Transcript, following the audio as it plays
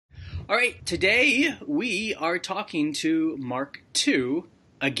All right, today we are talking to Mark II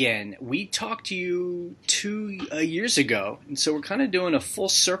again. We talked to you 2 years ago, and so we're kind of doing a full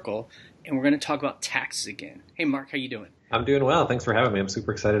circle, and we're going to talk about taxes again. Hey, Mark, how you doing? I'm doing well. Thanks for having me. I'm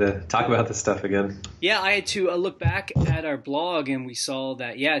super excited to talk about this stuff again. Yeah, I had to look back at our blog, and we saw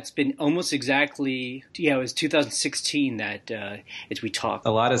that, it's been almost exactly, it was 2016 that we talked.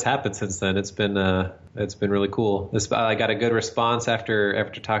 A lot has happened since then. It's been really cool. I got a good response after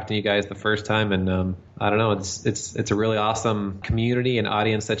talking to you guys the first time, and I don't know, it's a really awesome community and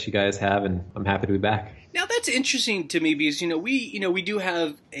audience that you guys have, and I'm happy to be back. Now that's interesting to me because we do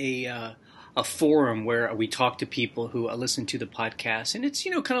have a forum where we talk to people who listen to the podcast, and it's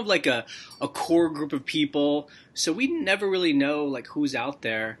kind of like a core group of people, so we never really know like who's out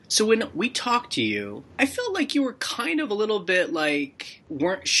there. So when we talked to you, I felt like you were kind of a little bit like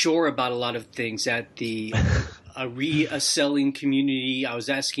weren't sure about a lot of things at the reselling community. I was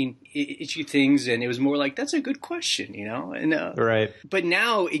asking you things, and it was more like, that's a good question, and right. But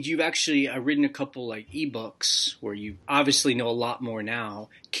now you've actually written a couple like ebooks where you obviously know a lot more now.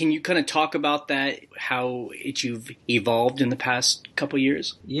 Can you kind of talk about that, how you've evolved in the past couple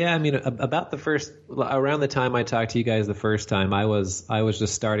years? Yeah, I mean, around the time I talked to you guys the first time, I was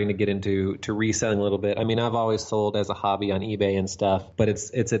just starting to get into reselling a little bit. I mean, I've always sold as a hobby on eBay and stuff, but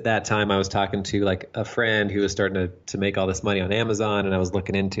it's at that time I was talking to like a friend who was starting to make all this money on Amazon, and I was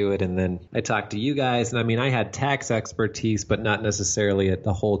looking into it, and then I talked to you guys, and I mean, I had tax expertise, but not necessarily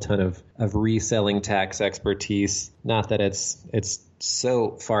a whole ton of reselling tax expertise. Not that it's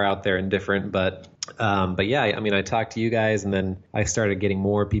so far out there and different, but yeah, I mean, I talked to you guys, and then I started getting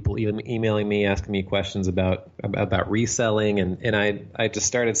more people emailing me, asking me questions about reselling, and I just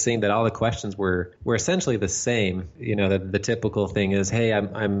started seeing that all the questions were essentially the same. The typical thing is, hey,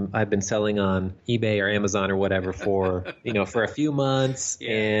 I've been selling on eBay or Amazon or whatever for for a few months,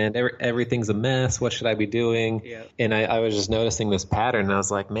 and everything's a mess. What should I be doing? Yeah. And I was just noticing this pattern, and I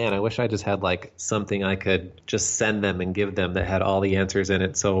was like, man, I wish I just had like something I could just send them and give them that had all the answers in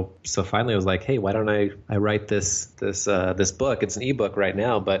it. So finally I was like, hey, why don't I write this book? It's an ebook right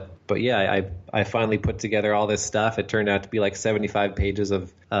now, but yeah, I finally put together all this stuff. It turned out to be like 75 pages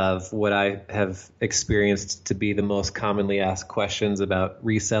of what I have experienced to be the most commonly asked questions about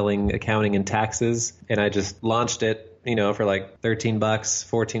reselling, accounting, and taxes. And I just launched it, for like $13,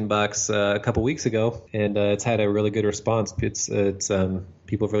 $14 a couple weeks ago, and it's had a really good response. It's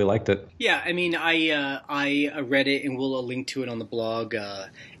people have really liked it. Yeah, I mean, I read it, and we'll link to it on the blog,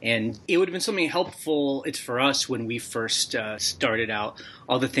 and it would have been something helpful. It's for us when we first started out,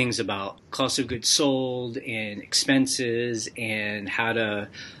 all the things about cost of goods sold and expenses, and how to,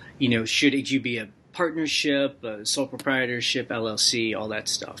 should it be a partnership, a sole proprietorship, LLC, all that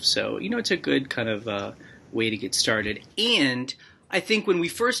stuff. So, it's a good kind of way to get started. And I think when we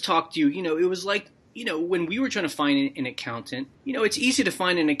first talked to you, it was like, when we were trying to find an accountant, it's easy to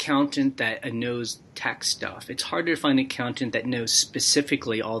find an accountant that knows tax stuff. It's harder to find an accountant that knows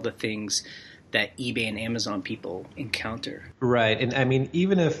specifically all the things that eBay and Amazon people encounter. Right. And I mean,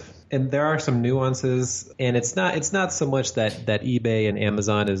 and there are some nuances, and it's not so much that eBay and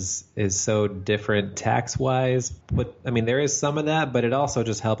Amazon is so different tax wise, but I mean, there is some of that, but it also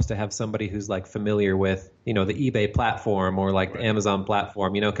just helps to have somebody who's like familiar with, the eBay platform or like the Amazon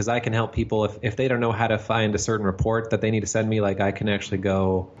platform, because I can help people if they don't know how to find a certain report that they need to send me, like I can actually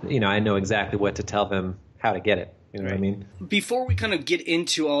go, I know exactly what to tell them how to get it. You know what I mean? Before we kind of get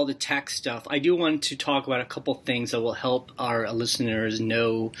into all the tax stuff, I do want to talk about a couple things that will help our listeners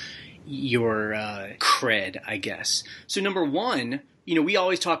know your cred, I guess. So number one, we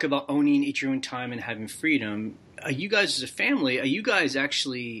always talk about owning at your own time and having freedom. You guys as a family, you guys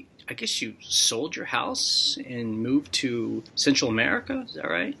actually, I guess you sold your house and moved to Central America. Is that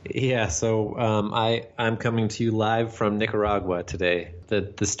right? Yeah. So I'm coming to you live from Nicaragua today.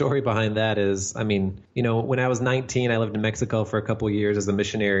 The story behind that is, I mean, when I was 19, I lived in Mexico for a couple of years as a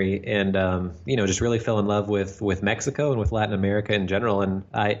missionary, and just really fell in love with Mexico and with Latin America in general. And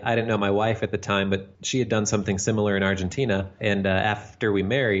I didn't know my wife at the time, but she had done something similar in Argentina. And after we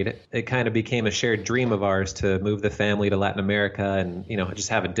married, it kind of became a shared dream of ours to move the family to Latin America and just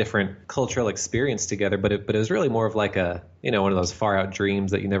have a different cultural experience together. But it was really more of like a one of those far out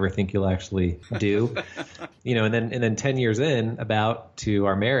dreams that you never think you'll actually do. And then 10 years in, about to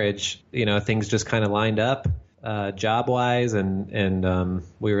our marriage, things just kind of lined up job wise, and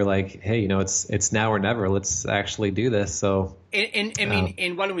we were like, hey, it's now or never. Let's actually do this. So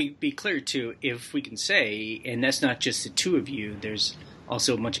and why don't we be clear too, if we can say, and that's not just the two of you, there's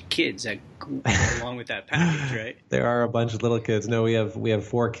also a bunch of kids that go along with that package, right? There are a bunch of little kids. No, we have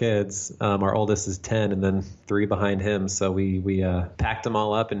 4 kids. Our oldest is 10, and then 3 behind him. So we packed them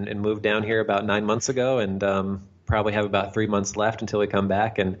all up and moved down here about 9 months ago, and probably have about 3 months left until we come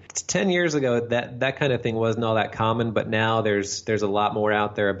back. And 10 years ago, that kind of thing wasn't all that common, but now there's a lot more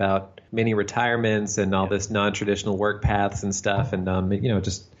out there about mini retirements and all this non-traditional work paths and stuff. And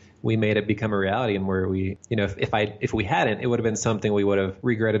just we made it become a reality, and where we, if we hadn't, it would have been something we would have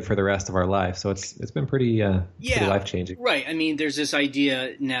regretted for the rest of our life. So it's been pretty life changing. Right. I mean, there's this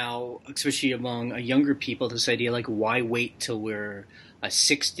idea now, especially among younger people, this idea like, why wait till we're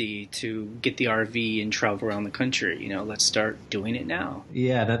 60 to get the RV and travel around the country? Let's start doing it now.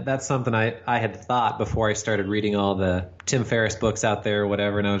 Yeah, that's something I had thought before I started reading all the Tim Ferriss books out there or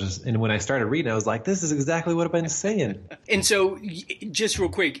whatever. And when I started reading, I was like, this is exactly what I've been saying. And so just real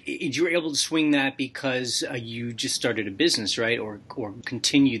quick, you were able to swing that because you just started a business, right? Or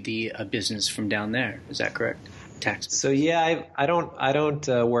continued the business from down there. Is that correct? Tax. So yeah, I don't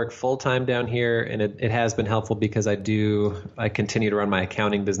work full time down here, and it has been helpful because I continue to run my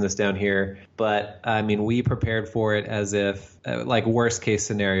accounting business down here. But I mean, we prepared for it as if like worst case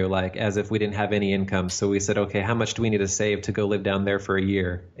scenario, like as if we didn't have any income. So we said, okay, how much do we need to save to go live down there for a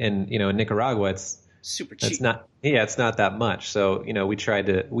year? And in Nicaragua, it's super cheap. It's not that much. So, we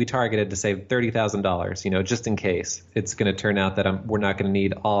targeted to save $30,000, just in case it's going to turn out that we're not going to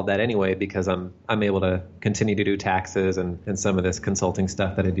need all of that anyway, because I'm able to continue to do taxes and some of this consulting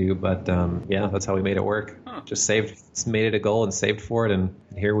stuff that I do. But that's how we made it work. Huh. Just made it a goal and saved for it. And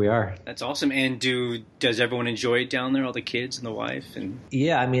here we are. That's awesome. And does everyone enjoy it down there? All the kids and the wife?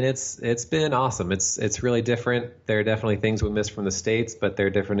 Yeah, I mean, it's been awesome. It's really different. There are definitely things we miss from the States, but there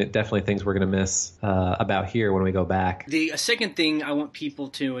are definitely things we're going to miss about here when we go back. The second thing I want people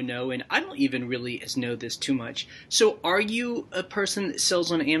to know, and I don't even really know this too much. So are you a person that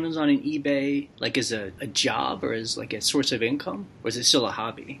sells on Amazon and eBay like as a job or as like a source of income? Or is it still a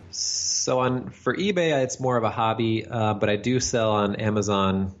hobby? So for eBay, it's more of a hobby, but I do sell on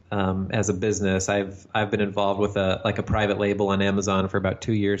Amazon as a business. I've been involved with a private label on Amazon for about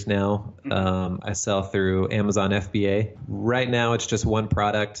 2 years now. Mm-hmm. I sell through Amazon FBA. Right now, it's just one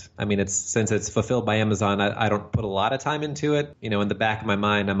product. I mean, since it's fulfilled by Amazon, I don't put a lot of time into it. In the back of my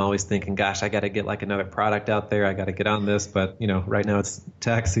mind, I'm always thinking, gosh, I got to get like another product out there. I got to get on this. But, right now it's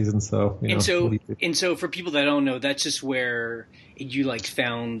tax season. So, And so for people that don't know, that's just where you like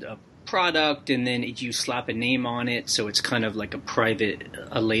found a product and then you slap a name on it. So it's kind of like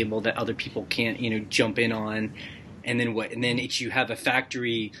a label that other people can't, jump in on. And then what? And then you have a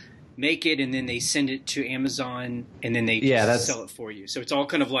factory make it, and then they send it to Amazon, and then they sell it for you. So it's all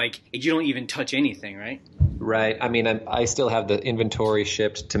kind of like you don't even touch anything, right? Right. I mean, I still have the inventory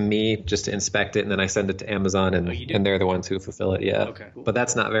shipped to me just to inspect it, and then I send it to Amazon, and they're the ones who fulfill it. Yeah. Okay. Cool. But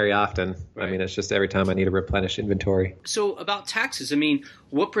that's not very often. Right. I mean, it's just every time I need to replenish inventory. So about taxes, I mean,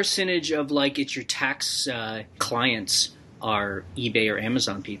 what percentage of it's your tax clients are eBay or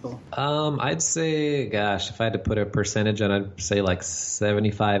Amazon people? I'd say, gosh, if I had to put a percentage on, I'd say like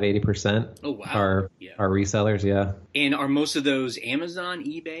 75, 80%. Oh, wow. Are resellers, yeah. And are most of those Amazon,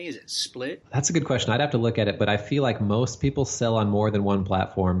 eBay? Is it split? That's a good question. I'd have to look at it, but I feel like most people sell on more than one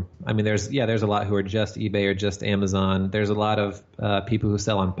platform. I mean, there's a lot who are just eBay or just Amazon. There's a lot of people who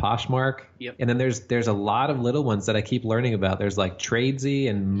sell on Poshmark. Yep. And then there's a lot of little ones that I keep learning about. There's like Tradesy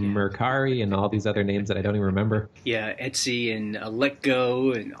and Mercari and all these other names that I don't even remember. Yeah, Etsy and Let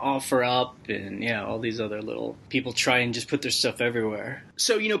Go and OfferUp and all these other little people try and just put their stuff everywhere.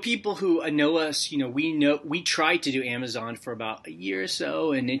 So, people who know us, we tried to do Amazon for about a year or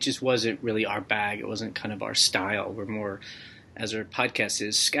so, and it just wasn't really our bag. It wasn't kind of our style. We're more, as our podcast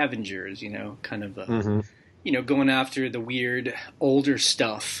is, scavengers, kind of going after the weird older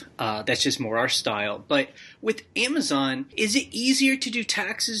stuff. That's just more our style. But with Amazon, is it easier to do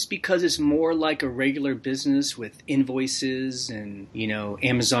taxes because it's more like a regular business with invoices and,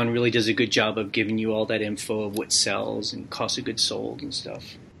 Amazon really does a good job of giving you all that info of what sells and cost of goods sold and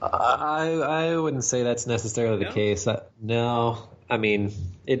stuff? I wouldn't say that's necessarily the case. No. I mean,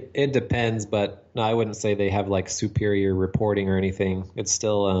 it depends, but no, I wouldn't say they have like superior reporting or anything. It's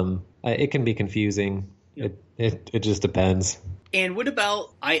still, it can be confusing. Yep. It just depends. And what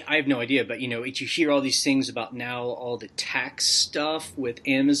about, I have no idea, but you hear all these things about now all the tax stuff with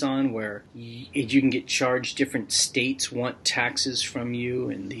Amazon where you can get charged, different states want taxes from you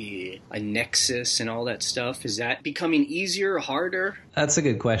and a nexus and all that stuff. Is that becoming easier or harder? That's a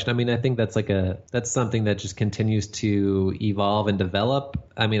good question. I mean, I think that's something that just continues to evolve and develop.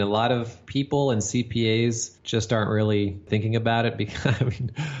 I mean, a lot of people and CPAs just aren't really thinking about it because,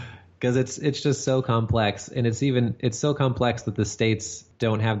 because it's just so complex, and it's so complex that the states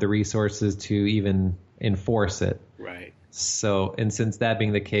don't have the resources to even enforce it. Right. So, and since that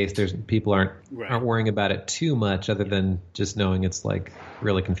being the case, people aren't worrying about it too much, other than just knowing it's like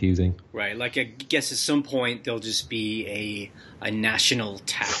really confusing. Right. Like I guess at some point there'll just be a national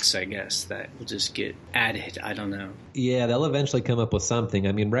tax, I guess, that will just get added. I don't know. Yeah, they'll eventually come up with something.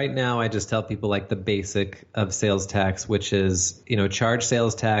 I mean, right now I just tell people like the basic of sales tax, which is, charge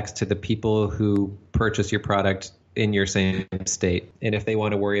sales tax to the people who purchase your product in your same state. And if they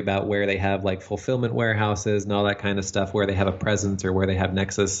want to worry about where they have like fulfillment warehouses and all that kind of stuff, where they have a presence or where they have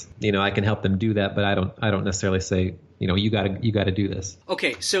nexus, I can help them do that, but I don't necessarily say, you got to do this.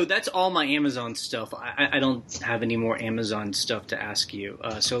 Okay, so that's all my Amazon stuff. I don't have any more Amazon stuff to ask you.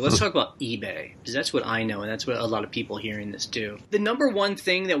 So let's talk about eBay, because that's what I know, and that's what a lot of people hearing this do. The number one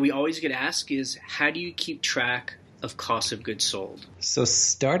thing that we always get asked is, how do you keep track of cost of goods sold? So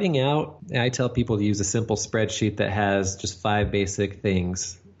starting out, I tell people to use a simple spreadsheet that has just 5 basic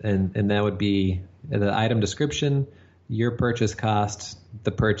things. And that would be the item description, your purchase cost,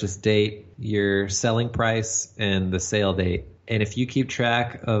 the purchase date, your selling price, and the sale date. And if you keep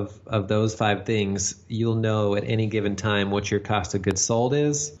track of those 5 things, you'll know at any given time what your cost of goods sold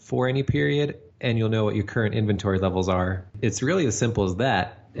is for any period, and you'll know what your current inventory levels are. It's really as simple as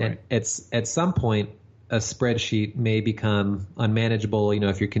that. Right. And it's at some point, a spreadsheet may become unmanageable,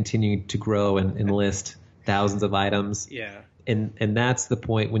 if you're continuing to grow and list thousands of items. Yeah. And that's the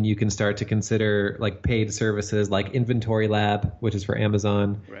point when you can start to consider like paid services like Inventory Lab, which is for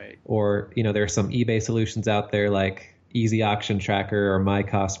Amazon. Right. Or, there are some eBay solutions out there like Easy Auction Tracker or My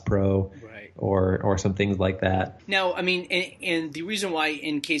Cost Pro. Right. Or some things like that. Now, I mean, and the reason why,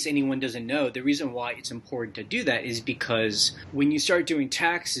 in case anyone doesn't know, the reason why it's important to do that is because when you start doing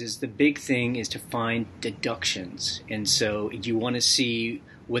taxes, the big thing is to find deductions. And so you want to see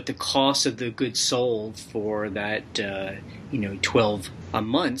what the cost of the goods sold for that, 12 a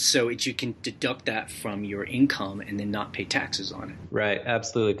month, so you can deduct that from your income and then not pay taxes on it. Right,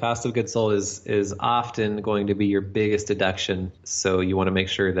 absolutely. Cost of goods sold is often going to be your biggest deduction, so you want to make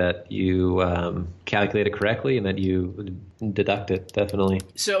sure that you calculate it correctly and that you deduct it, definitely.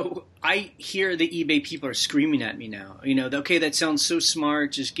 So I hear the eBay people are screaming at me now. Okay, that sounds so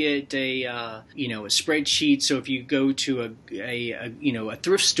smart. Just get a spreadsheet. So if you go to a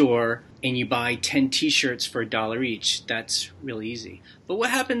thrift store and you buy 10 T-shirts for $1 each, that's really easy. But what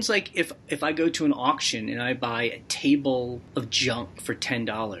happens like if I go to an auction and I buy a table of junk for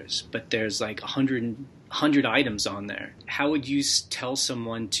 $10, but there's like 100 items on there? How would you tell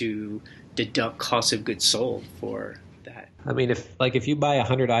someone to deduct cost of goods sold for that? I mean, if you buy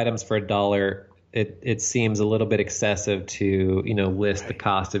 100 items for $1, it seems a little bit excessive to list the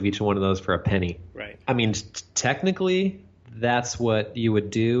cost of each one of those for a penny. Right. I mean, technically, that's what you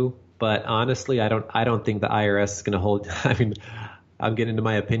would do, but honestly, I don't think the IRS is going to hold. I mean, I'm getting into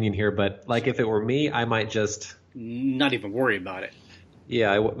my opinion here, but like if it were me, I might just not even worry about it.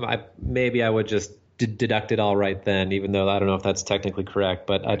 Yeah, maybe I would just deduct it all right then, even though I don't know if that's technically correct.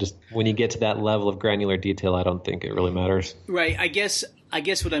 But when you get to that level of granular detail, I don't think it really matters. Right. I guess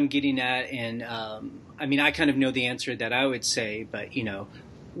what I'm getting at, and I kind of know the answer that I would say, but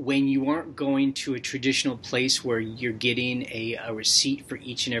when you aren't going to a traditional place where you're getting a receipt for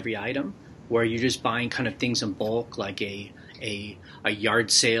each and every item, where you're just buying kind of things in bulk, like a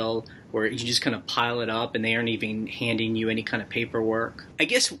yard sale, where you just kind of pile it up and they aren't even handing you any kind of paperwork. I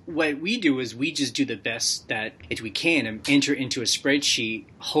guess what we do is we just do the best that we can and enter into a spreadsheet,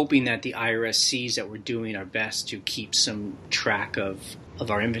 hoping that the IRS sees that we're doing our best to keep some track of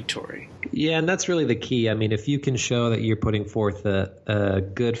our inventory. Yeah, and that's really the key. I mean, if you can show that you're putting forth a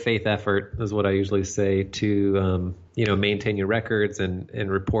good faith effort, is what I usually say, to maintain your records and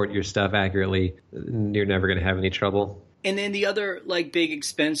report your stuff accurately, you're never going to have any trouble. And then the other big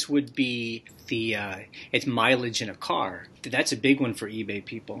expense would be it's mileage in a car. That's a big one for eBay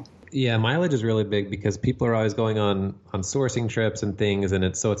people. Yeah, mileage is really big because people are always going on sourcing trips and things, and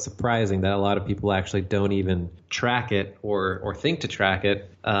it's surprising that a lot of people actually don't even track it or think to track it,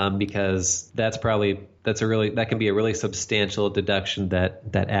 because that can be a really substantial deduction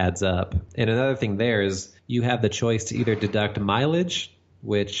that adds up. And another thing there is you have the choice to either deduct mileage,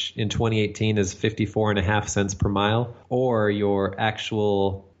 which in 2018 is 54.5 cents per mile, or your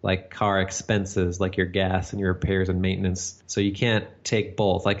actual car expenses, like your gas and your repairs and maintenance. So you can't take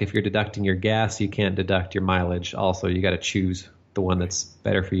both. Like if you're deducting your gas, you can't deduct your mileage. Also, you got to choose the one that's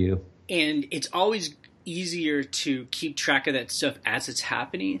better for you. And it's always easier to keep track of that stuff as it's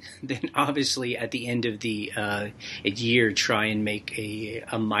happening, then obviously at the end of the year, try and make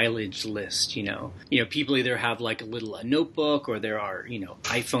a mileage list. People either have like a notebook, or there are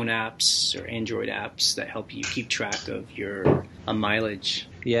iPhone apps or Android apps that help you keep track of your mileage.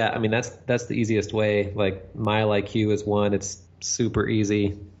 Yeah, I mean that's the easiest way. Like Mile IQ is one. It's super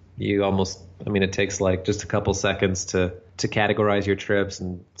easy. It takes like just a couple seconds to categorize your trips,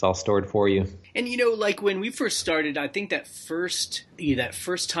 and it's all stored for you. And like when we first started, I think that first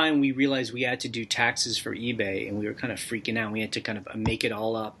time we realized we had to do taxes for eBay, and we were kind of freaking out. We had to kind of make it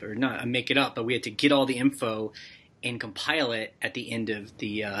all up, or not make it up, but we had to get all the info and compile it at the end of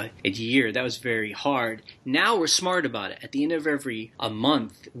the year. That was very hard. Now we're smart about it. At the end of every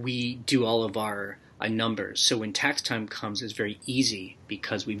month, we do all of our numbers. So when tax time comes, it's very easy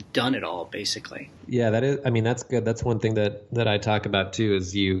because we've done it all, basically. Yeah, that's good. That's one thing that I talk about too,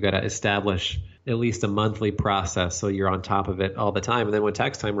 is you got to establish at least a monthly process so you're on top of it all the time. And then when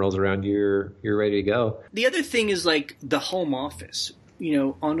tax time rolls around, you're ready to go. The other thing is like the home office.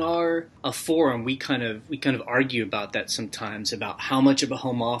 On our forum, we kind of argue about that sometimes, about how much of a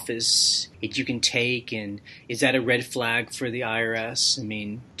home office you can take, and is that a red flag for the IRS? I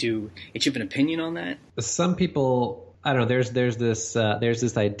mean, do you have an opinion on that? Some people, I don't know. There's this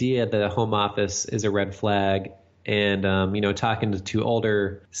idea that a home office is a red flag, and talking to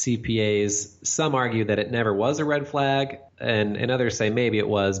older CPAs, some argue that it never was a red flag, and others say maybe it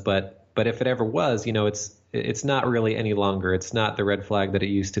was, but if it ever was, it's not really any longer. It's not the red flag that it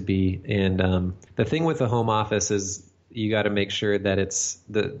used to be. And the thing with the home office is you got to make sure that it's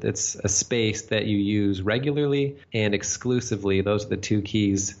a space that you use regularly and exclusively. Those are the two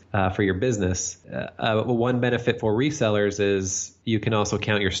keys for your business. One benefit for resellers is you can also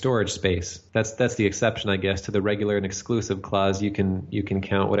count your storage space. That's the exception, I guess, to the regular and exclusive clause. You can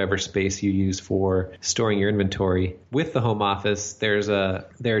count whatever space you use for storing your inventory. With the home office, there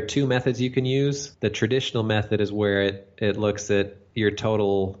are two methods you can use. The traditional method is where it looks at your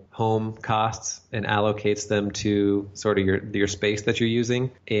total home costs and allocates them to sort of your space that you're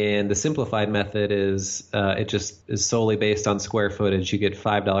using. And the simplified method is it just is solely based on square footage. You get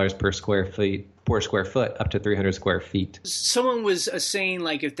 $5 per square foot up to 300 square feet. Someone was saying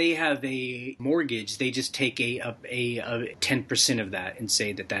like if they have a mortgage, they just take a 10% of that and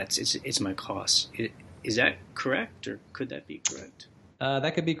say it's my cost. Is that correct, or could that be correct?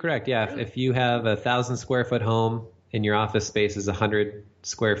 That could be correct. Yeah, really? If you have 1,000 square foot home and your office space is 100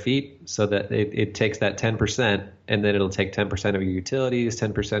 square feet, so that it takes that 10%, and then it'll take 10% of your utilities,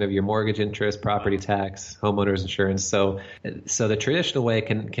 10% of your mortgage interest, property tax, homeowners insurance. So the traditional way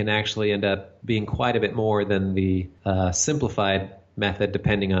can actually end up being quite a bit more than the simplified method,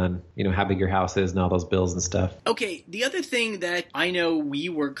 depending on how big your house is and all those bills and stuff. Okay, the other thing that I know we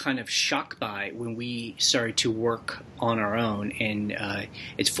were kind of shocked by when we started to work on our own, and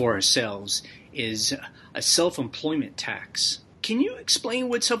it's for ourselves, is a self-employment tax. Can you explain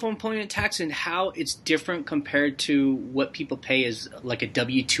what self-employment tax and how it's different compared to what people pay as like a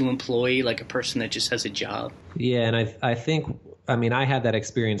W-2 employee, like a person that just has a job? Yeah, and I think, I had that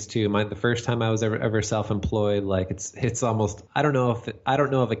experience too. The first time I was ever self-employed, like it's almost, I don't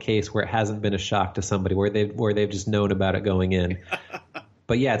know of a case where it hasn't been a shock to somebody, where they've just known about it going in.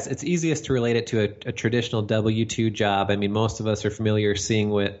 But yeah, it's easiest to relate it to a traditional W-2 job. I mean, most of us are familiar with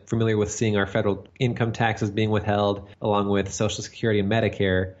seeing our federal income taxes being withheld, along with Social Security and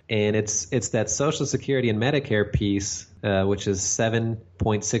Medicare. And it's that Social Security and Medicare piece, which is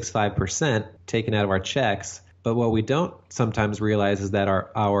 7.65% taken out of our checks. But what we don't sometimes realize is that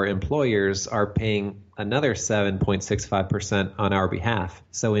our employers are paying another 7.65% on our behalf.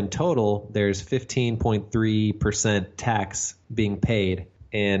 So in total, there's 15.3% tax being paid.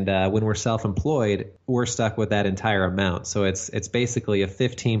 And when we're self-employed, we're stuck with that entire amount. So it's basically a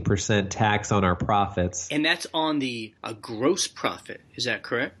 15% tax on our profits. And that's on the gross profit. Is that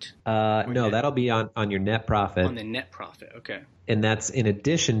correct? No, that'll be on your net profit. On the net profit, okay. And that's in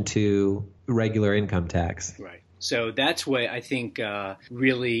addition to regular income tax. Right. So that's what I think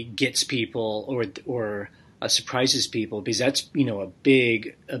really gets people or surprises people, because that's a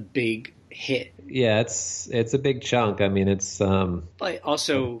big hit. Yeah, it's a big chunk. I mean, it's but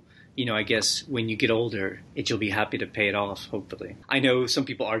also, I guess when you get older, you'll be happy to pay it off, hopefully. I know some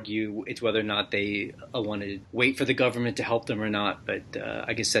people argue it's whether or not they want to wait for the government to help them or not, but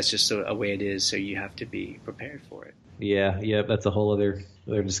I guess that's just a way it is, so you have to be prepared for it. Yeah, that's a whole other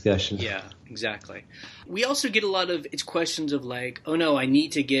discussion. Yeah, exactly. We also get a lot of questions of like, oh no, I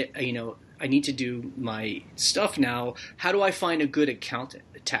need to get, I need to do my stuff now. How do I find a good accountant,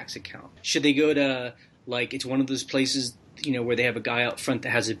 a tax account? Should they go to, like, it's one of those places, where they have a guy out front that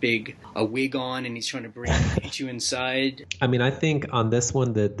has a wig on and he's trying to get you inside? I mean, I think on this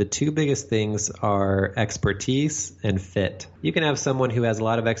one, the two biggest things are expertise and fit. You can have someone who has a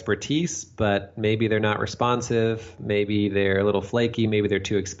lot of expertise, but maybe they're not responsive, maybe they're a little flaky, maybe they're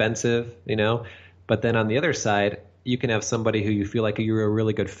too expensive, But then on the other side, you can have somebody who you feel like you're a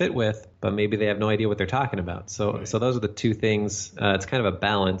really good fit with, but maybe they have no idea what they're talking about. So those are the two things. It's kind of a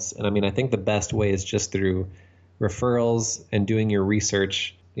balance. And I mean, I think the best way is just through referrals and doing your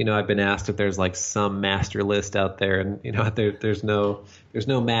research. I've been asked if there's like some master list out there, and there's no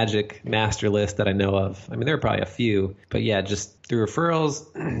magic master list that I know of. I mean, there are probably a few, but yeah, just through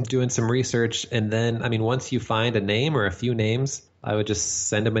referrals, doing some research, and then, I mean, once you find a name or a few names, I would just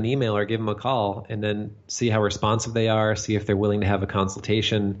send them an email or give them a call and then see how responsive they are, see if they're willing to have a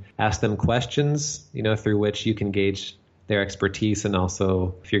consultation, ask them questions, through which you can gauge their expertise and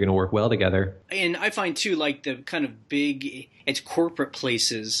also if you're going to work well together. And I find too, like the kind of it's corporate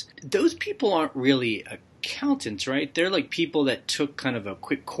places, those people aren't really accountants, right? They're like people that took kind of a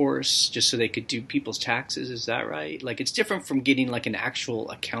quick course just so they could do people's taxes. Is that right? Like it's different from getting like an actual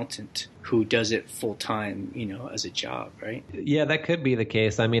accountant who does it full time, as a job, right? Yeah, that could be the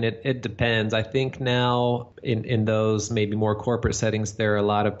case. I mean, it depends. I think now in those maybe more corporate settings, there are a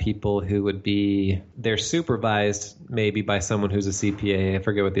lot of people who they're supervised maybe by someone who's a CPA. I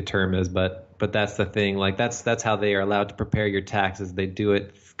forget what the term is, but that's the thing. Like that's how they are allowed to prepare your taxes. They do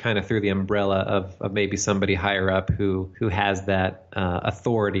it kind of through the umbrella of maybe somebody higher up who has that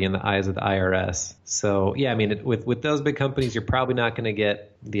authority in the eyes of the IRS. So yeah, I mean, with those big companies, you're probably not going to get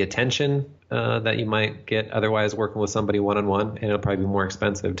the attention that you might get otherwise working with somebody one-on-one, and it'll probably be more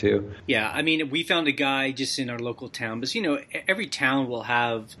expensive too. Yeah, I mean, we found a guy just in our local town, but every town will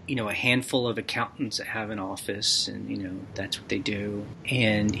have a handful of accountants that have an office, and that's what they do.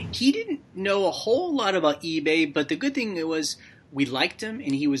 And he didn't know a whole lot about eBay, but the good thing was we liked him,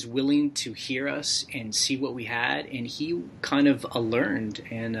 and he was willing to hear us and see what we had, and he kind of learned,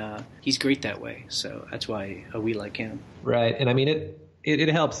 and he's great that way. So that's why we like him. Right, and I mean it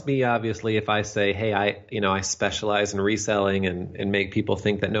helps me obviously if I say, hey, I specialize in reselling and make people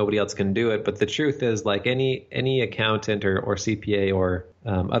think that nobody else can do it. But the truth is, like any accountant or CPA or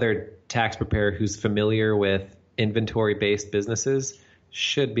other tax preparer who's familiar with inventory-based businesses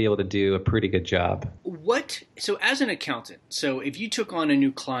should be able to do a pretty good job. So as an accountant, if you took on a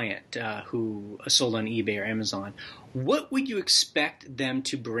new client who sold on eBay or Amazon, what would you expect them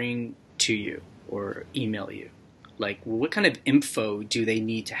to bring to you or email you? Like, what kind of info do they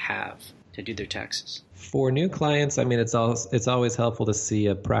need to have to do their taxes? For new clients, I mean, it's always helpful to see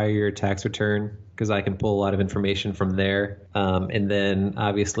a prior year tax return because I can pull a lot of information from there. And then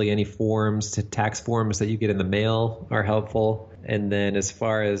obviously any tax forms that you get in the mail are helpful. And then as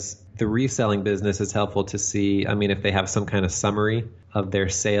far as the reselling business, it's helpful to see, I mean, if they have some kind of summary of their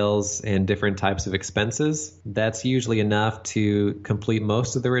sales and different types of expenses, that's usually enough to complete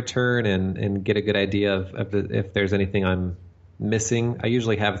most of the return and get a good idea of if there's anything I'm missing. I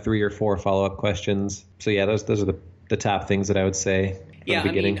usually have 3 or 4 follow-up questions. So yeah, those are the top things that I would say. Yeah,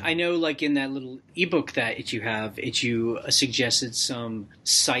 I mean, I know like in that little ebook that you have, you suggested some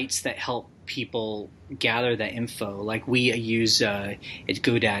sites that help people gather that info. Like we use it's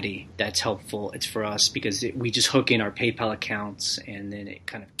GoDaddy. That's helpful. It's for us because we just hook in our PayPal accounts and then it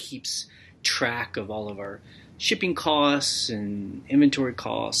kind of keeps track of all of our shipping costs and inventory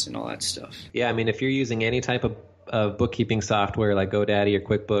costs and all that stuff. Yeah, I mean, if you're using any type of bookkeeping software like GoDaddy or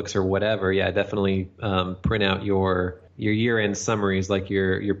QuickBooks or whatever, yeah, definitely print out your year-end summaries, like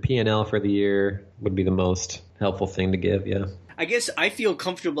your P&L for the year would be the most helpful thing to give, yeah. I guess I feel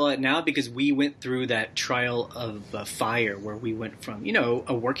comfortable at now because we went through that trial of fire where we went from,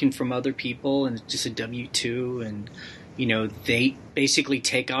 working from other people and just a W-2 and, they basically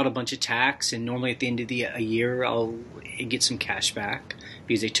take out a bunch of tax and normally at the end of the year I'll get some cash back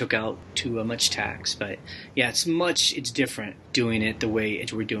because they took out too much tax. But yeah, it's different doing it the way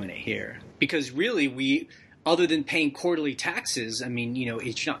we're doing it here because really other than paying quarterly taxes, I mean,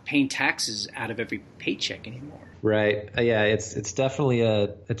 it's not paying taxes out of every paycheck anymore. Right. Yeah, it's definitely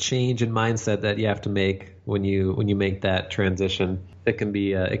a change in mindset that you have to make when you make that transition. It can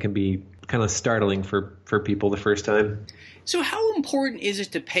be kind of startling for people the first time. So how important is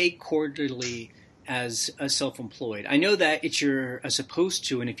it to pay quarterly as a self-employed? I know that you're supposed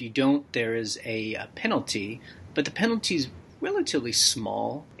to, and if you don't, there is a penalty, but the penalty is relatively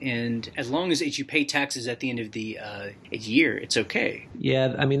small, and as long as you pay taxes at the end of the year, it's okay.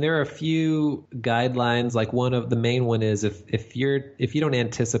 Yeah, I mean, there are a few guidelines. Like one of the main one is if you don't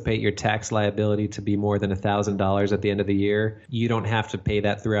anticipate your tax liability to be more than $1,000 at the end of the year, you don't have to pay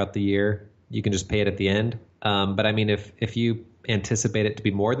that throughout the year. You can just pay it at the end. But I mean, if you anticipate it to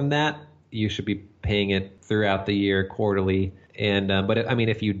be more than that, you should be paying it throughout the year quarterly. And I mean,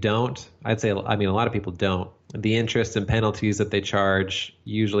 if you don't, I'd say, I mean, a lot of people don't. The interest and penalties that they charge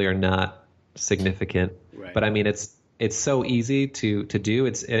usually are not significant. Right. But I mean, it's so easy to do.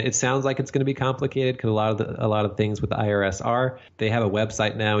 It sounds like it's going to be complicated because a lot of things with the IRS are. They have a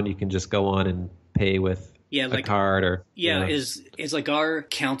website now, and you can just go on and pay with a card or is like our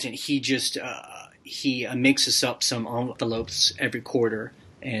accountant. He just he mixes up some envelopes every quarter,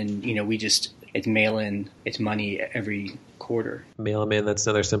 and it's mail in, it's money every quarter. Mail them in. That's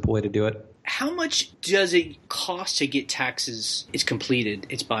another simple way to do it. How much does it cost to get taxes? It's completed.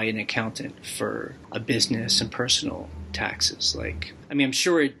 It's by an accountant for a business and personal taxes. Like, I mean, I'm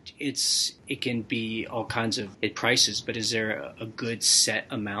sure it can be all kinds of prices, but is there a good set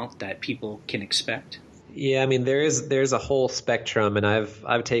amount that people can expect? Yeah, I mean, there's a whole spectrum, and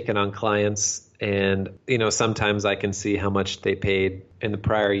I've taken on clients, and sometimes I can see how much they paid in the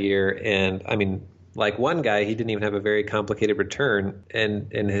prior year, and I mean, like one guy, he didn't even have a very complicated return,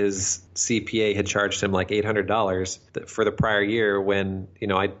 and his CPA had charged him like $800 for the prior year when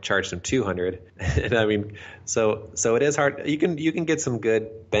I charged him $200, and I mean, so it is hard. You can get some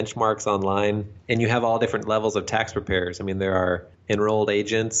good benchmarks online, and you have all different levels of tax preparers. I mean, there are enrolled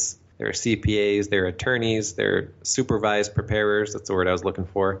agents. There are CPAs, there are attorneys, there are supervised preparers. That's the word I was looking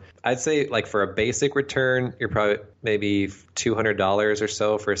for. I'd say like for a basic return, you're probably maybe $200 or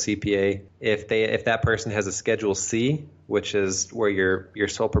so for a CPA. If that person has a Schedule C, which is where your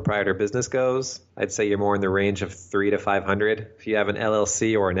sole proprietor business goes, I'd say you're more in the range of $300 to $500. If you have an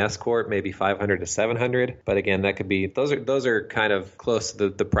LLC or an S corp, maybe $500 to $700. But again, that could be those are kind of close to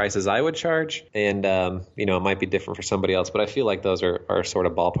the prices I would charge, and it might be different for somebody else. But I feel like those are sort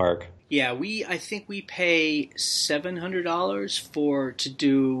of ballpark. Yeah, I think we pay $700 to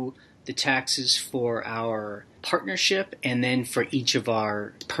do the taxes for our partnership, and then for each of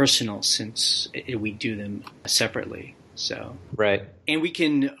our personal, since we do them separately. So right, and we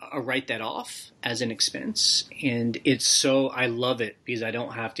can write that off as an expense, and I love it because I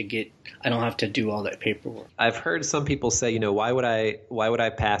don't have to do all that paperwork. I've heard some people say, why would I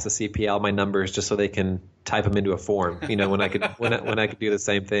pass a CPA all my numbers just so they can type them into a form, when I could do the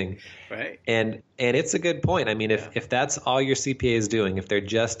same thing. Right. And it's a good point. I mean, if that's all your CPA is doing, if they're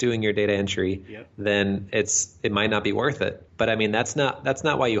just doing your data entry, yep, then it might not be worth it. But I mean, that's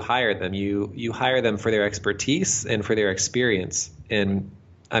not why you hire them. You hire them for their expertise and for their experience. And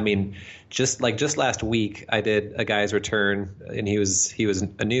I mean, just last week, I did a guy's return, and he was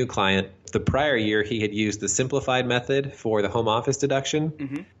a new client. The prior year, he had used the simplified method for the home office deduction.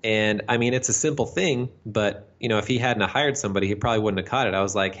 Mm-hmm. And I mean, it's a simple thing, but if he hadn't hired somebody, he probably wouldn't have caught it. I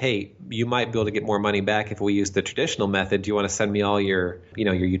was like, hey, you might be able to get more money back if we use the traditional method. Do you want to send me all your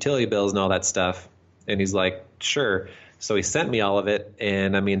utility bills and all that stuff? And he's like, sure. So he sent me all of it,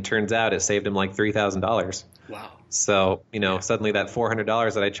 and I mean, turns out it saved him like $3,000. Wow. So, suddenly that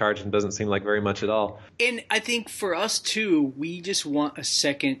 $400 that I charged him doesn't seem like very much at all. And I think for us too, we just want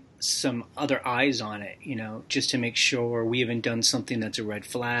some other eyes on it, just to make sure we haven't done something that's a red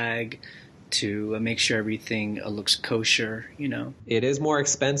flag, to make sure everything looks kosher, It is more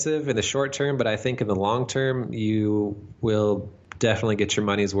expensive in the short term, but I think in the long term, you will definitely get your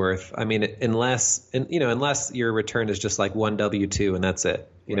money's worth. I mean, unless your return is just like one W-2 and that's it.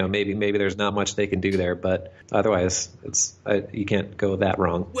 Right. Maybe there's not much they can do there, but otherwise you can't go that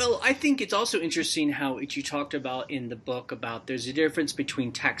wrong. Well, I think it's also interesting how you talked about in the book about there's a difference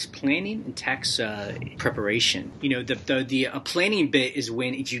between tax planning and tax preparation. The planning bit is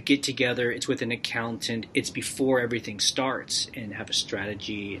when you get together, it's with an accountant, it's before everything starts, and have a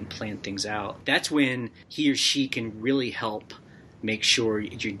strategy and plan things out. That's when he or she can really help make sure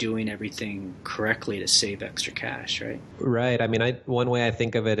you're doing everything correctly to save extra cash, right? Right. I mean, one way I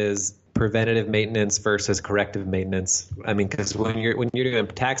think of it is preventative maintenance versus corrective maintenance. I mean, because when you're doing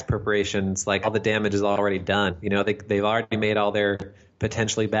tax preparations, like all the damage is already done. They've already made all their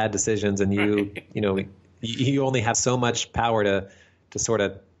potentially bad decisions, and you only have so much power to sort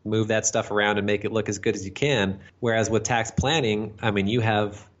of move that stuff around and make it look as good as you can. Whereas with tax planning, I mean,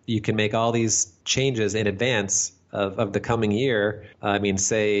 you can make all these changes in advance of the coming year. I mean,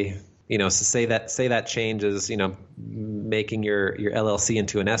 say that change is, making your LLC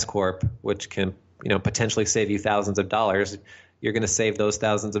into an S corp, which can, potentially save you thousands of dollars. You're going to save those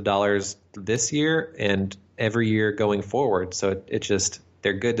thousands of dollars this year and every year going forward. So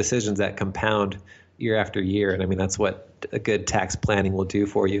they're good decisions that compound year after year. And I mean, that's what a good tax planning will do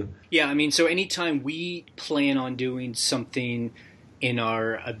for you. Yeah. I mean, so anytime we plan on doing something in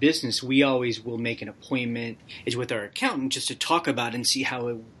our business, we always will make an appointment is with our accountant just to talk about it and see how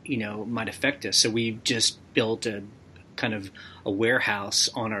it, might affect us. So we just built a kind of a warehouse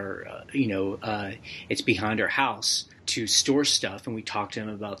on our, it's behind our house to store stuff. And we talked to him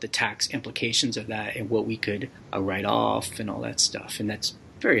about the tax implications of that and what we could write off and all that stuff. And that's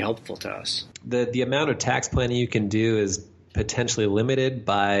very helpful to us. The amount of tax planning you can do is potentially limited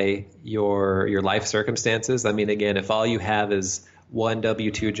by your life circumstances. I mean, again, if all you have is one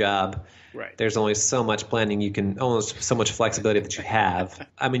W-2 job, right, there's only so much planning you can, almost so much flexibility that you have.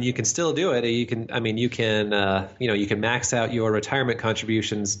 I mean, you can still do it. You can max out your retirement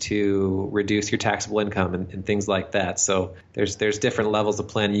contributions to reduce your taxable income and things like that. So there's different levels of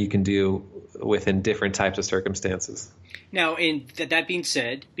planning you can do within different types of circumstances. Now, that being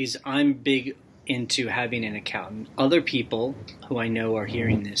said, because I'm big into having an accountant, other people who I know are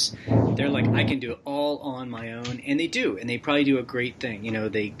hearing this, they're like, I can do it all on my own, and they do, and they probably do a great thing.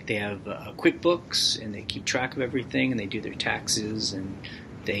 They have QuickBooks, and they keep track of everything, and they do their taxes, and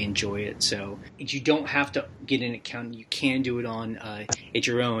they enjoy it. So you don't have to get an accountant. You can do it on at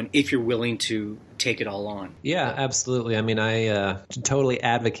your own if you're willing to take it all on. Yeah, absolutely. I mean, I totally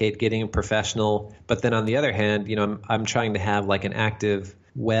advocate getting a professional, but then on the other hand, I'm trying to have like an active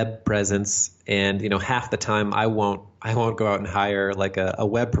web presence, and half the time I won't go out and hire like a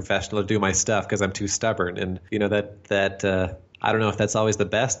web professional to do my stuff because I'm too stubborn, and that I don't know if that's always the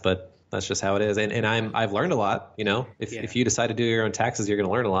best, but that's just how it is. And I've learned a lot. If you decide to do your own taxes, you're going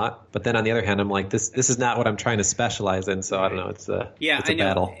to learn a lot. But then on the other hand, I'm like, this is not what I'm trying to specialize in. So I don't know. It's a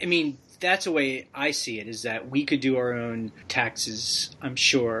battle. I mean, that's the way I see it, is that we could do our own taxes, I'm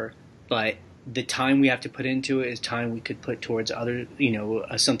sure, but the time we have to put into it is time we could put towards other,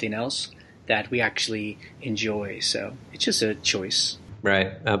 something else that we actually enjoy. So it's just a choice.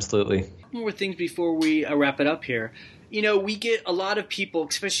 Right. Absolutely. More things before we wrap it up here. We get a lot of people,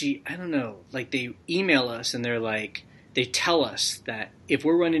 especially, I don't know, like they email us and they're like, they tell us that if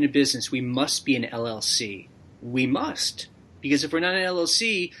we're running a business, we must be an LLC. We must. Because if we're not an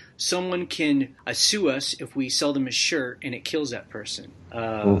LLC, someone can sue us if we sell them a shirt and it kills that person.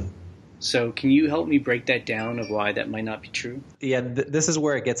 So can you help me break that down of why that might not be true? Yeah, this is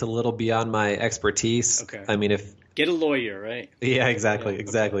where it gets a little beyond my expertise. Okay. I mean, get a lawyer, right? Yeah,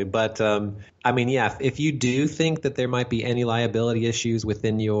 exactly. But if you do think that there might be any liability issues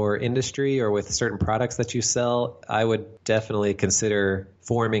within your industry or with certain products that you sell, I would definitely consider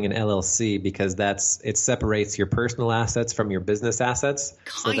forming an LLC, because it separates your personal assets from your business assets.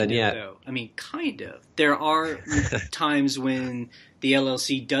 Kind of. There are times when the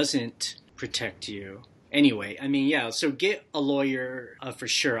LLC doesn't protect you. Anyway, so get a lawyer for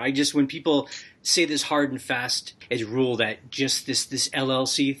sure. When people say this hard and fast as rule that just this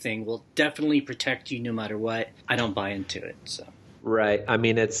LLC thing will definitely protect you no matter what, I don't buy into it. So. Right. I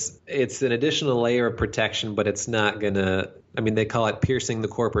mean, it's an additional layer of protection, but it's not gonna. I mean, they call it piercing the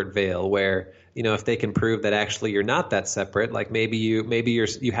corporate veil, where if they can prove that actually you're not that separate, like maybe you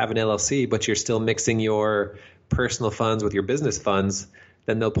have an LLC, but you're still mixing your personal funds with your business funds,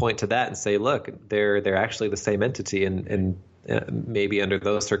 then they'll point to that and say, look, they're actually the same entity, and maybe under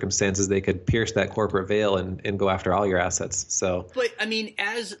those circumstances they could pierce that corporate veil and go after all your assets. So, but I mean,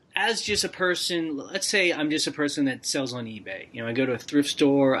 as just a person, let's say I'm just a person that sells on eBay. I go to a thrift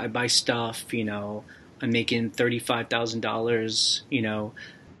store, I buy stuff. I'm making $35,000.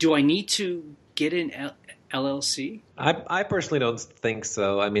 Do I need to get an LLC? I personally don't think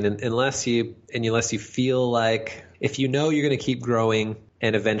so. I mean, unless you feel like if you're going to keep growing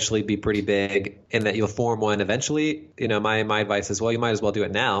and eventually be pretty big, and that you'll form one eventually, my advice is, well, you might as well do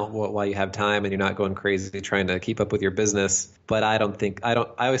it now while you have time and you're not going crazy trying to keep up with your business. But I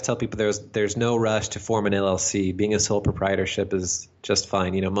always tell people there's no rush to form an LLC. Being a sole proprietorship is just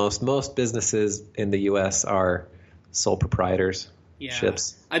fine. Most businesses in the U.S. are sole proprietors. Yeah.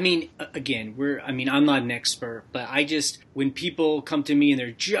 Ships. I mean, again, I'm not an expert, but when people come to me and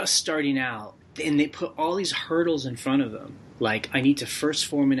they're just starting out and they put all these hurdles in front of them, like I need to first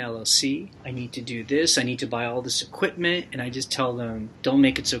form an LLC, I need to do this, I need to buy all this equipment, and I just tell them, don't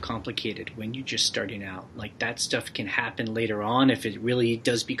make it so complicated when you're just starting out. Like that stuff can happen later on if it really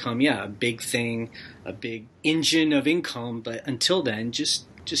does become, a big thing, a big engine of income, but until then, just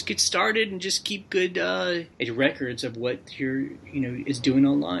get started and just keep good records of what you're is doing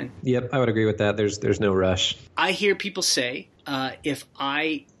online. Yep, I would agree with that. There's no rush. I hear people say if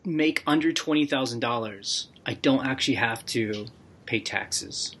I make under $20,000, I don't actually have to pay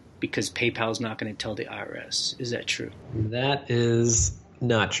taxes because PayPal's not going to tell the IRS. Is that true? That is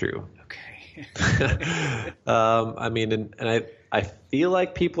not true. Okay. I mean, and I feel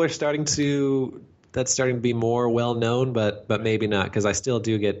like people are starting to that's starting to be more well known, but maybe not, because I still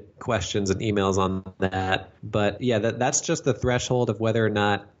do get questions and emails on that. But yeah, that's just the threshold of whether or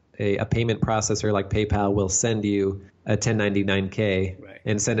not a payment processor like PayPal will send you a 1099K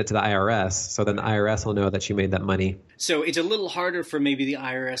and send it to the IRS. So then the IRS will know that you made that money. So it's a little harder for maybe the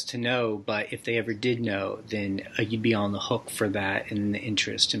IRS to know, but if they ever did know, then you'd be on the hook for that and the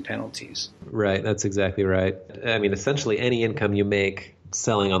interest and penalties. Right. That's exactly right. I mean, essentially any income you make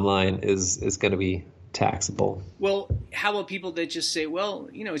selling online is going to be taxable. Well, how about people that just say, well,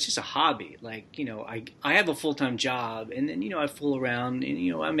 it's just a hobby. Like, I have a full-time job, and then, I fool around,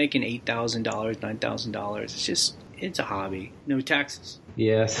 and, I'm making $8,000, $9,000. It's a hobby. No taxes.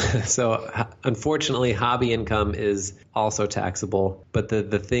 Yes. So unfortunately, hobby income is also taxable. But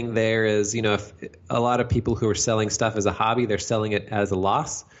the thing there is, if a lot of people who are selling stuff as a hobby, they're selling it as a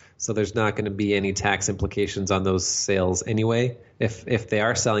loss. So there's not going to be any tax implications on those sales anyway. If they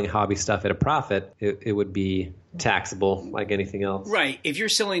are selling hobby stuff at a profit, it would be taxable like anything else. Right. If you're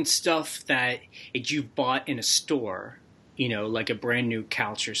selling stuff that you've bought in a store, like a brand new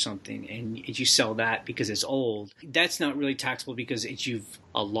couch or something, and you sell that because it's old, that's not really taxable because you've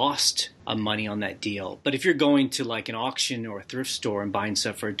lost money on that deal. But if you're going to like an auction or a thrift store and buying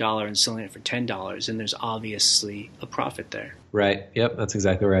stuff for $1 and selling it for $10, then there's obviously a profit there. Right. Yep. That's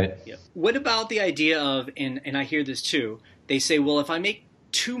exactly right. Yep. What about the idea of, and I hear this too, they say, well, if I make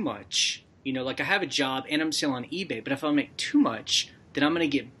too much, like I have a job and I'm selling on eBay, but if I make too much, then I'm going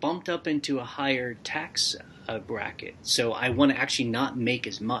to get bumped up into a higher tax bracket. So I want to actually not make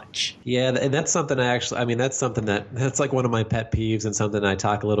as much. Yeah, and that's something that's like one of my pet peeves and something I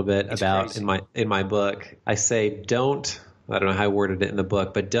talk a little bit about crazy. in my book. I say I don't know how I worded it in the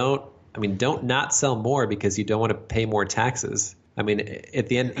book, but don't not sell more because you don't want to pay more taxes. I mean, at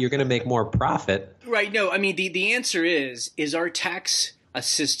the end, you're going to make more profit. Right. No, I mean, the answer is our tax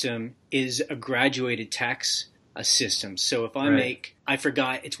system is a graduated tax system. So if I make, I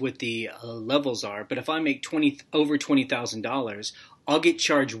forgot it's what the levels are, but if I make over $20,000, I'll get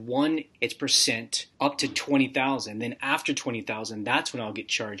charged percent up to $20,000. Then after $20,000, that's when I'll get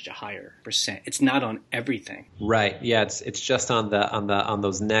charged a higher percent. It's not on everything. Right. Yeah. It's just on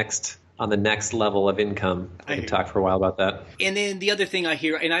the next level of income. I can talk for a while about that. And then the other thing I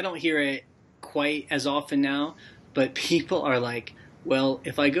hear, and I don't hear it quite as often now, but people are like, well,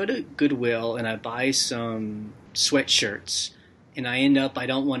 if I go to Goodwill and I buy some sweatshirts and I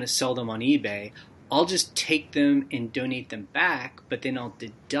don't want to sell them on eBay, I'll just take them and donate them back, but then I'll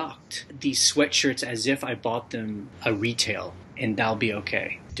deduct these sweatshirts as if I bought them a retail, and that'll be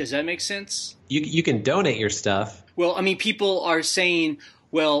okay. Does that make sense? You can donate your stuff. Well, I mean, people are saying,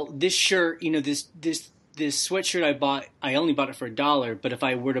 well, this shirt, this sweatshirt I only bought it for $1, but if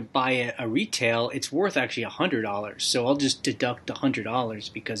I were to buy it a retail, it's worth actually $100. So I'll just deduct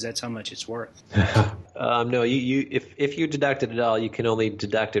 $100 because that's how much it's worth. No, if you deduct it at all, you can only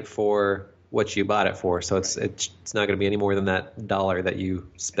deduct it for what you bought it for. So it's not going to be any more than that dollar that you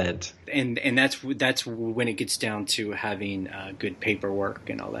spent. And that's when it gets down to having good paperwork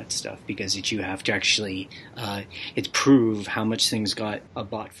and all that stuff, because you have to actually prove how much things got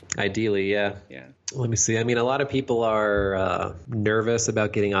bought for. Ideally, yeah. Yeah. Let me see. I mean, a lot of people are nervous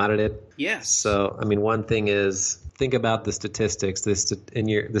about getting audited. Yes. So, I mean, one thing is, think about the statistics. The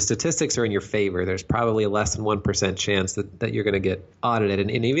statistics are in your favor. There's probably a less than 1% chance that you're going to get audited.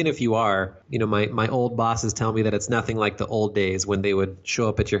 And even if you are, my old bosses tell me that it's nothing like the old days when they would show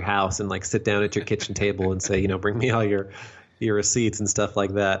up at your house and like sit down at your kitchen table and say, bring me all your receipts and stuff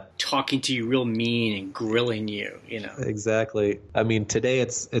like that. Talking to you real mean and grilling you, Exactly. I mean, today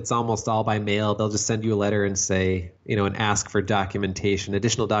it's almost all by mail. They'll just send you a letter and say, and ask for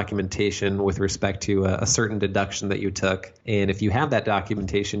additional documentation with respect to a certain deduction that you took. And if you have that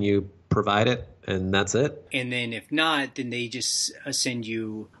documentation, you provide it, and that's it. And then if not, then they just send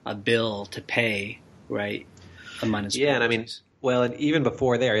you a bill to pay, right? Yeah, and I mean, well, and even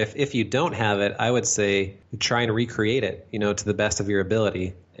before there, if you don't have it, I would say try and recreate it, to the best of your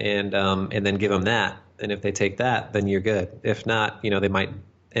ability, and then give them that. And if they take that, then you're good. If not, they might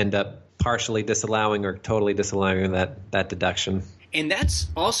end up partially disallowing or totally disallowing that deduction. And that's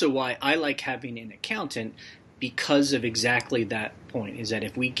also why I like having an accountant, because of exactly that point, is that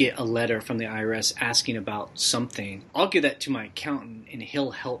if we get a letter from the IRS asking about something, I'll give that to my accountant and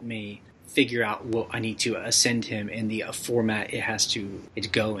he'll help me figure out what I need to send him in the format it's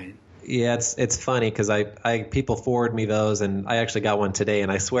go in. Yeah, it's funny because people forward me those, and I actually got one today,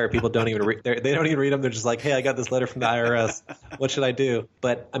 and I swear people don't even they don't even read them. They're just like, hey, I got this letter from the IRS. What should I do?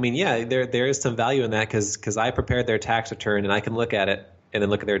 But I mean, yeah, there is some value in that because I prepared their tax return, and I can look at it and then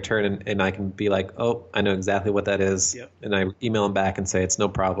look at their return, and I can be like, oh, I know exactly what that is. Yep. And I email them back and say it's no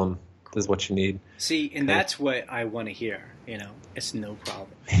problem. is what you need. See, and that's what I want to hear. It's no problem.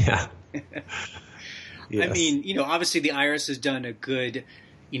 Yeah. Yes. I mean, obviously the IRS has done a good,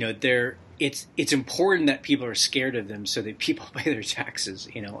 it's important that people are scared of them so that people pay their taxes.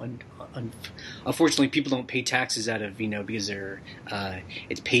 Unfortunately, people don't pay taxes out of because they're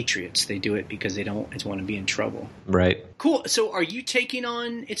it's patriots. They do it because they don't want to be in trouble. Right. Cool. So, are you taking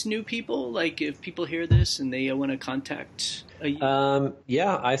on It's New people? Like, if people hear this and they want to contact you?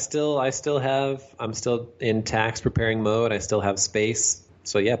 Yeah, I'm still in tax preparing mode. I still have space.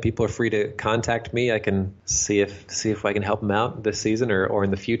 So yeah, people are free to contact me. I can see if I can help them out this season or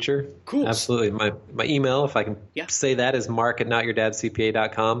in the future. Cool. Absolutely. My email, if I can say that, is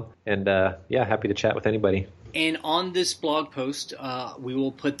mark@notyourdadscpa.com. And happy to chat with anybody. And on this blog post, we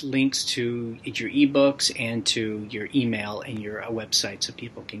will put links to your ebooks and to your email and your website so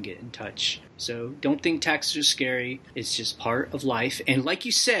people can get in touch. So don't think taxes are scary. It's just part of life. And like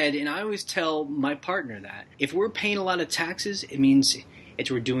you said, and I always tell my partner that, if we're paying a lot of taxes, it means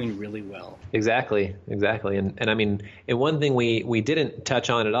we're doing really well. Exactly. And I mean, and one thing we didn't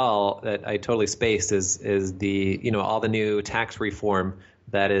touch on at all that I totally spaced is the, all the new tax reform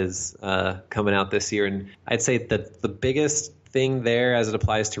that is coming out this year. And I'd say that the biggest thing there as it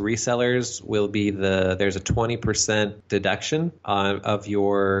applies to resellers will be there's a 20% deduction of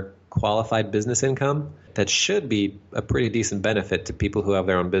your qualified business income. That should be a pretty decent benefit to people who have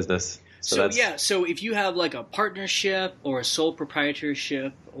their own business. So if you have like a partnership or a sole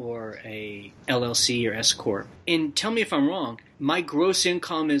proprietorship or a LLC or S corp, and tell me if I'm wrong, my gross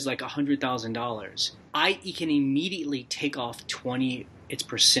income is like $100,000. I can immediately take off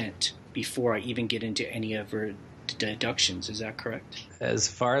 20% before I even get into any of her deductions. Is that correct? As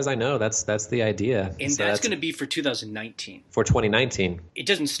far as I know, that's the idea. And so that's going to be for 2019. For 2019. It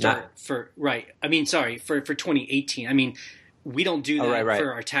doesn't start for 2018. I mean, we don't do that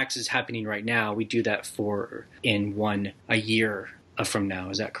for our taxes happening right now. We do that a year from now.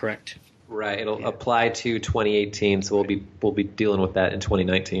 Is that correct? Right. It'll apply to 2018, so we'll be dealing with that in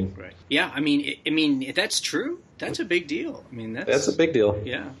 2019. Right. Yeah. I mean, if that's true, that's a big deal. I mean, that's a big deal.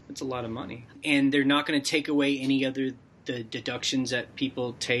 Yeah, it's a lot of money, and they're not going to take away any other the deductions that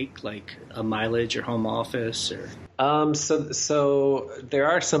people take, like a mileage or home office or. So there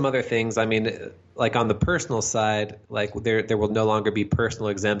are some other things. I mean, like on the personal side, like there will no longer be personal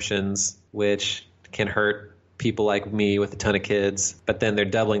exemptions, which can hurt people like me with a ton of kids. But then they're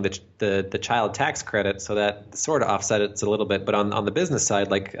doubling the child tax credit, so that sort of offsets it a little bit. But on the business side,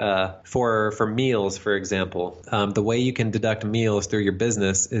 like for meals, for example, the way you can deduct meals through your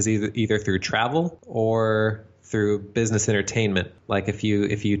business is either through travel or through business entertainment. Like if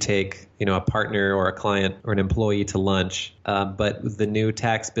you take a partner or a client or an employee to lunch, but the new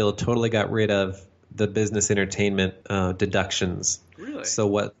tax bill totally got rid of the business entertainment deductions. Really?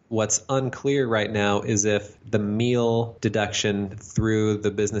 So what's unclear right now is if the meal deduction through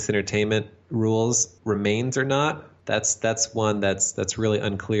the business entertainment rules remains or not. That's one that's really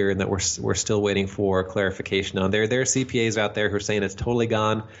unclear and that we're still waiting for clarification on. There are CPAs out there who are saying it's totally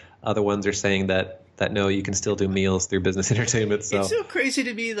gone. Other ones are saying that no, you can still do meals through business entertainment. So it's so crazy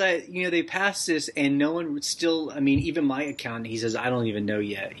to me that they passed this and no one would still. I mean, even my accountant, he says, I don't even know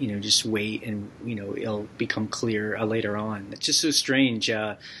yet. Just wait and it'll become clear later on. It's just so strange.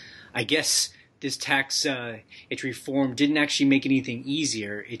 I guess this tax its reform didn't actually make anything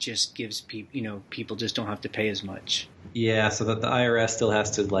easier. It just gives people people just don't have to pay as much. Yeah, so that the IRS still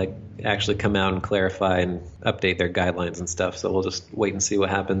has to actually come out and clarify and update their guidelines and stuff. So we'll just wait and see what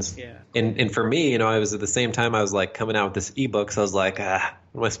happens. Yeah. And for me, I was at the same time I was coming out with this ebook. So I was like,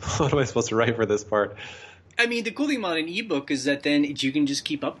 what am I supposed to write for this part? I mean, the cool thing about an ebook is that then you can just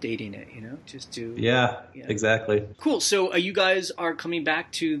keep updating it, just to. Yeah, exactly. Cool. So you guys are coming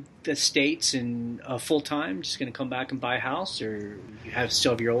back to the States and full time, just going to come back and buy a house, or you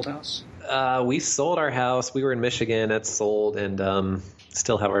still have your old house? We sold our house. We were in Michigan. That's sold, and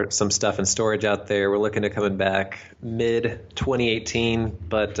still have some stuff in storage out there. We're looking at coming back mid 2018,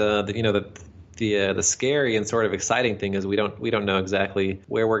 but the scary and sort of exciting thing is we don't know exactly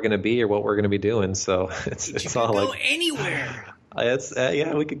where we're going to be or what we're going to be doing. So it's all go anywhere.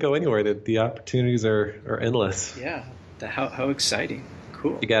 We could go anywhere. The opportunities are endless. Yeah. How exciting.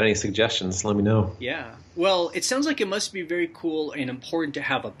 Cool. If you got any suggestions, let me know. Yeah. Well, it sounds like it must be very cool and important to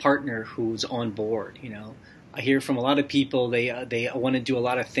have a partner who's on board. I hear from a lot of people they want to do a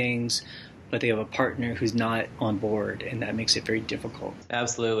lot of things, but they have a partner who's not on board, and that makes it very difficult.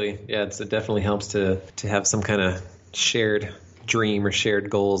 Absolutely. Yeah, it definitely helps to have some kind of shared dream or shared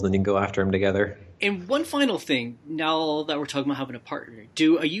goals, and then you can go after them together. And one final thing, now that we're talking about having a partner,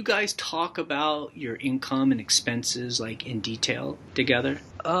 do you guys talk about your income and expenses like in detail together?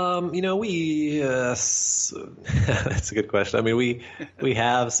 That's a good question. I mean, we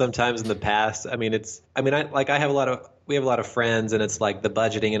have sometimes in the past. I mean, I have we have a lot of friends, and it's like the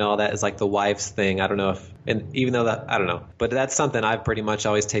budgeting and all that is like the wife's thing. I don't know and even though I don't know, but that's something I've pretty much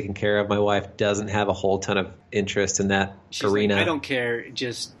always taken care of. My wife doesn't have a whole ton of interest in that arena. Like, I don't care,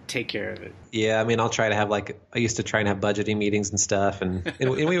 just take care of it. Yeah, I mean, I'll try to have I used to try and have budgeting meetings and stuff, and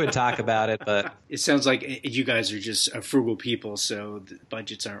we would talk about it, but it sounds like you guys are just frugal people, so the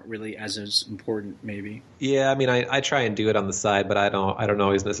budgets aren't really as important, maybe. Yeah, I mean, I try and do it on the side, but I don't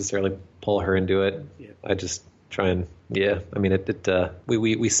always necessarily pull her into it. Yeah. I just try and I mean,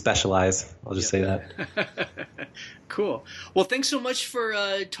 we specialize. I'll just say that. Cool. Well, thanks so much for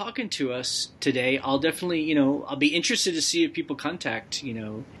talking to us today. I'll definitely, I'll be interested to see if people contact,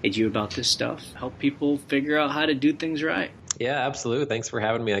 you about this stuff, help people figure out how to do things right. Yeah, absolutely. Thanks for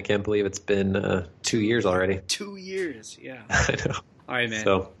having me. I can't believe it's been 2 years already. 2 years, yeah. I know. All right, man.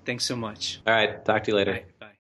 So, thanks so much. All right. Talk to you later. Bye.